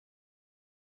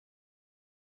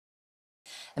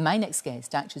And my next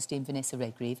guest, actress Dame Vanessa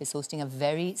Redgrave, is hosting a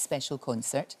very special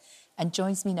concert and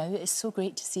joins me now. It's so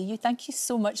great to see you. Thank you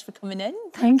so much for coming in.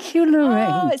 Thank you, Lorraine.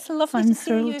 Oh, it's lovely to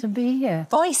see you. I'm thrilled to be here.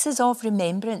 Voices of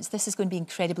Remembrance. This is going to be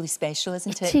incredibly special,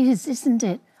 isn't it? It is, isn't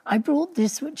it? I brought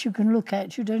this, which you can look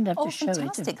at. You don't have to show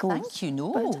fantastic. it, of course. Thank you,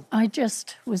 no. But I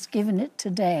just was given it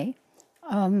today.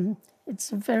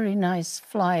 It's a very nice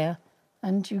flyer,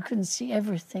 and you can see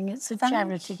everything. It's a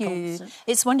charity concert.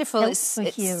 It's wonderful. Help for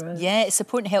Heroes. Yeah, it's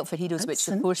supporting Help for Heroes, at which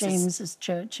St. of course James's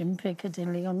Church in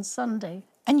Piccadilly on Sunday.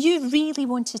 And you really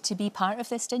wanted to be part of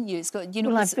this, didn't you? It's got, you know.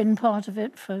 Well, I've been part of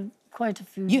it for quite a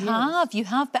few years. You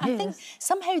have. But yes. I think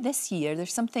somehow this year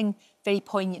there's something very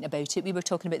poignant about it. We were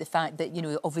talking about the fact that, you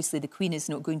know, obviously the Queen is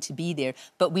not going to be there,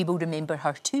 but we will remember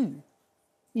her too.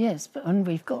 Yes, and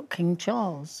we've got King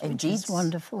Charles, which is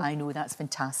wonderful. I know, that's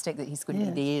fantastic that he's going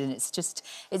to be there, and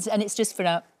it's just for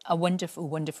a wonderful,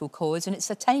 wonderful cause, and it's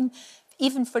a time,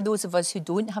 even for those of us who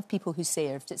don't have people who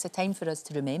served, it's a time for us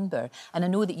to remember. And I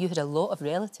know that you had a lot of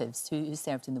relatives who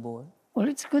served in the war. Well,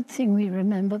 it's a good thing we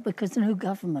remember, because no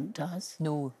government does.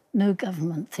 No. No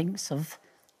government thinks of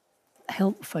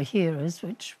Help for Heroes,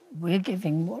 which we're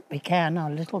giving what we can, our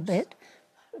little bit,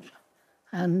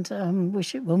 and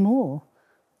wish it were more.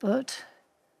 But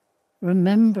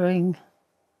remembering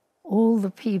all the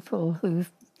people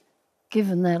who've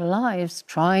given their lives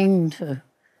trying to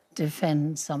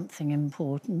defend something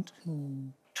important,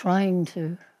 trying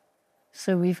to...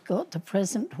 So we've got the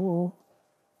present war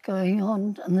going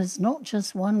on, and there's not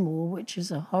just one war, which is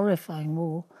a horrifying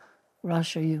war,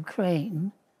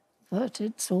 Russia-Ukraine, but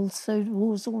it's also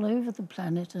wars all over the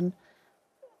planet. And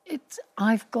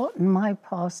I've got in my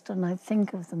past, and I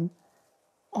think of them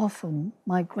often,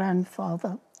 my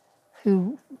grandfather,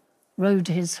 who rode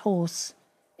his horse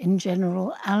in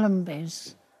General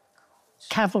Allenby's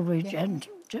cavalry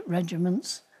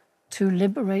regiments to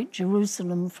liberate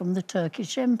Jerusalem from the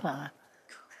Turkish Empire.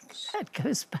 That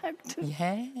goes back to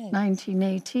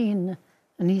 1918,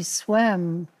 and he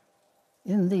swam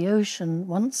in the ocean.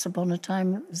 Once upon a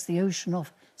time, it was the ocean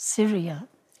off Syria,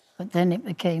 but then it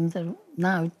became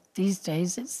now these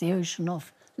days it's the ocean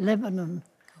off Lebanon.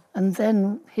 And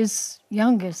then his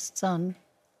youngest son,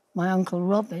 my Uncle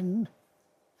Robin,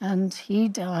 and he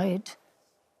died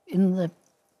in the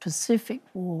Pacific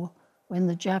War when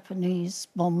the Japanese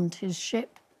bombed his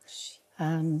ship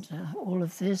and all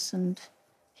of this. And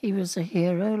he was a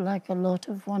hero, like a lot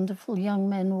of wonderful young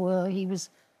men were. He was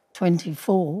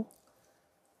 24,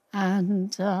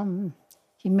 and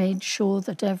he made sure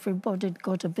that everybody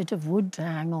got a bit of wood to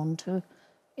hang on to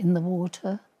in the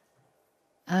water.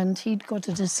 And he'd got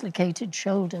a dislocated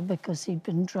shoulder because he'd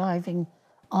been driving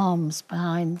arms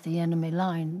behind the enemy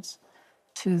lines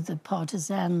to the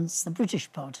partisans, the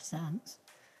British partisans.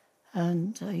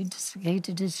 And he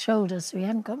dislocated his shoulder, so he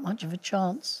hadn't got much of a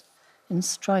chance in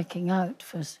striking out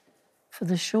for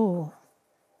the shore,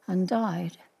 and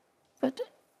died. But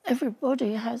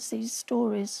everybody has these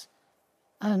stories.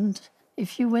 And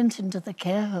if you went into the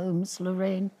care homes,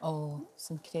 Lorraine, it's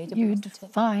incredible, you'd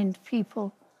find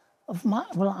people of my...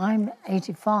 Well, I'm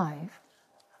 85,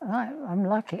 and I'm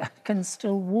lucky I can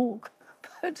still walk,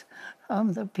 but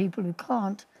there are people who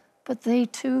can't. But they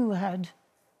too had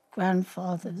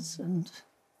grandfathers and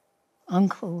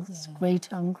uncles,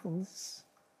 great-uncles.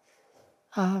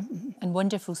 And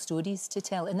wonderful stories to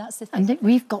tell, and that's the thing. And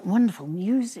we've got wonderful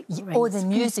music. Oh, the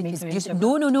music is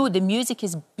beautiful. No, the music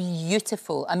is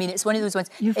beautiful. I mean, it's one of those ones.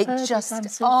 You've heard it,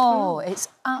 it's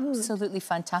absolutely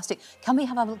fantastic. Can we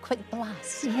have a little quick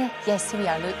blast? Yeah. Yes, here we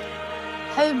are, look.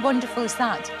 How wonderful is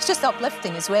that? It's just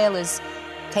uplifting as well as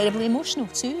terribly emotional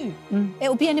too.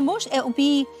 It'll be an emotion, I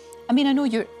mean, I know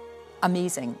you're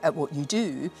amazing at what you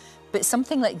do, but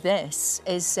something like this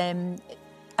is,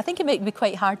 I think it might be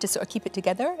quite hard to sort of keep it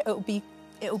together.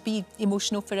 It'll be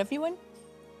emotional for everyone.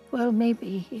 Well,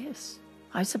 maybe, yes.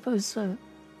 I suppose so.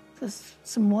 There's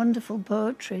some wonderful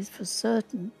poetry for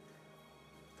certain.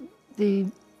 The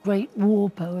great war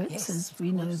poets, as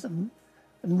we know them,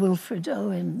 and Wilfred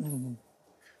Owen.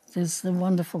 There's the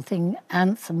wonderful thing,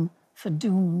 Anthem for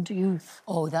Doomed Youth.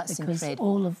 Oh, that's incredible. Because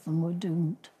all of them were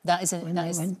doomed when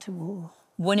they went to war.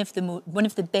 One of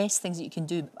the best things that you can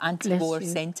do, anti-war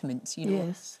sentiments, you know.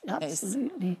 Yes,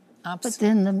 absolutely. But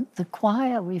then the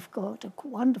choir, we've got a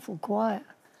wonderful choir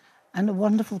and a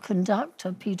wonderful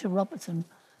conductor, Peter Robertson,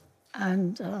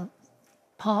 and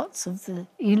parts of the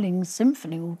Ealing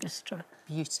Symphony Orchestra.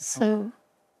 Beautiful. So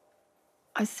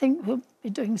I think we'll be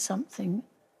doing something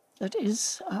that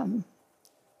is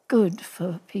good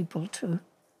for people to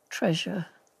treasure.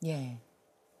 Yeah.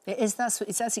 It is. That's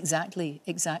exactly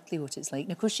what it's like.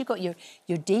 And of course, you got your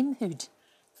damehood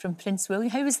from Prince William.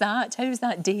 How was that? How was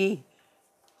that day?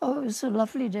 Oh, it was a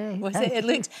lovely day. Was it?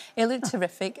 It looked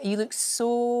terrific. You look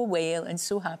so well and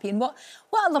so happy. And what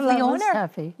a lovely I was honour.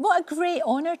 happy. What a great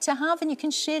honour to have, and you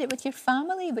can share it with your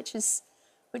family, which is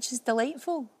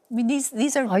delightful. I mean,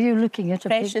 these are. Are you looking at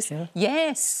precious. a picture?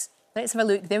 Yes. Let's have a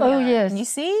look. There we are. Oh, yes. Can you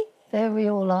see? There we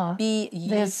all are. Beautiful.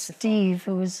 There's Steve,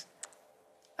 who was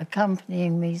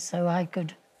accompanying me so I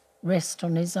could rest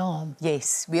on his arm.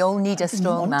 Yes, we all need a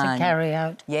strong man. To carry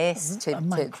out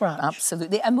my crutch.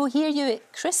 Absolutely. And we'll hear you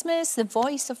at Christmas, the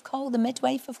voice of call, the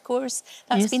midwife, of course.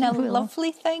 That's been a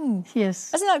lovely thing.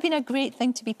 Yes. Hasn't that been a great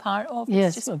thing to be part of?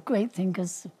 Yes, it's a great thing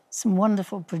because some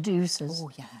wonderful producers. Oh,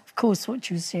 yeah. Of course, what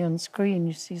you see on screen,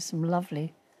 you see some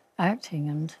lovely acting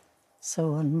and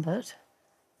so on, but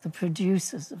the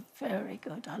producers are very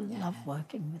good. I love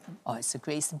working with them. Oh, it's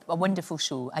a wonderful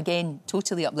show. Again,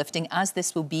 totally uplifting, as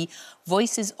this will be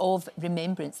Voices of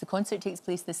Remembrance. The concert takes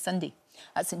place this Sunday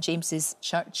at St James's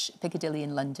Church, Piccadilly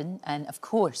in London. And, of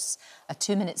course, a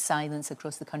 2-minute silence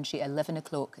across the country at 11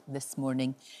 o'clock this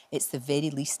morning. It's the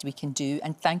very least we can do.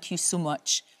 And thank you so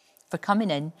much for coming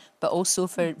in, but also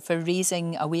for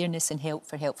raising awareness and help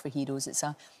for Heroes. It's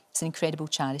an incredible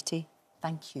charity.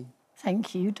 Thank you.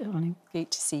 Thank you, darling. Great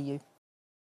to see you.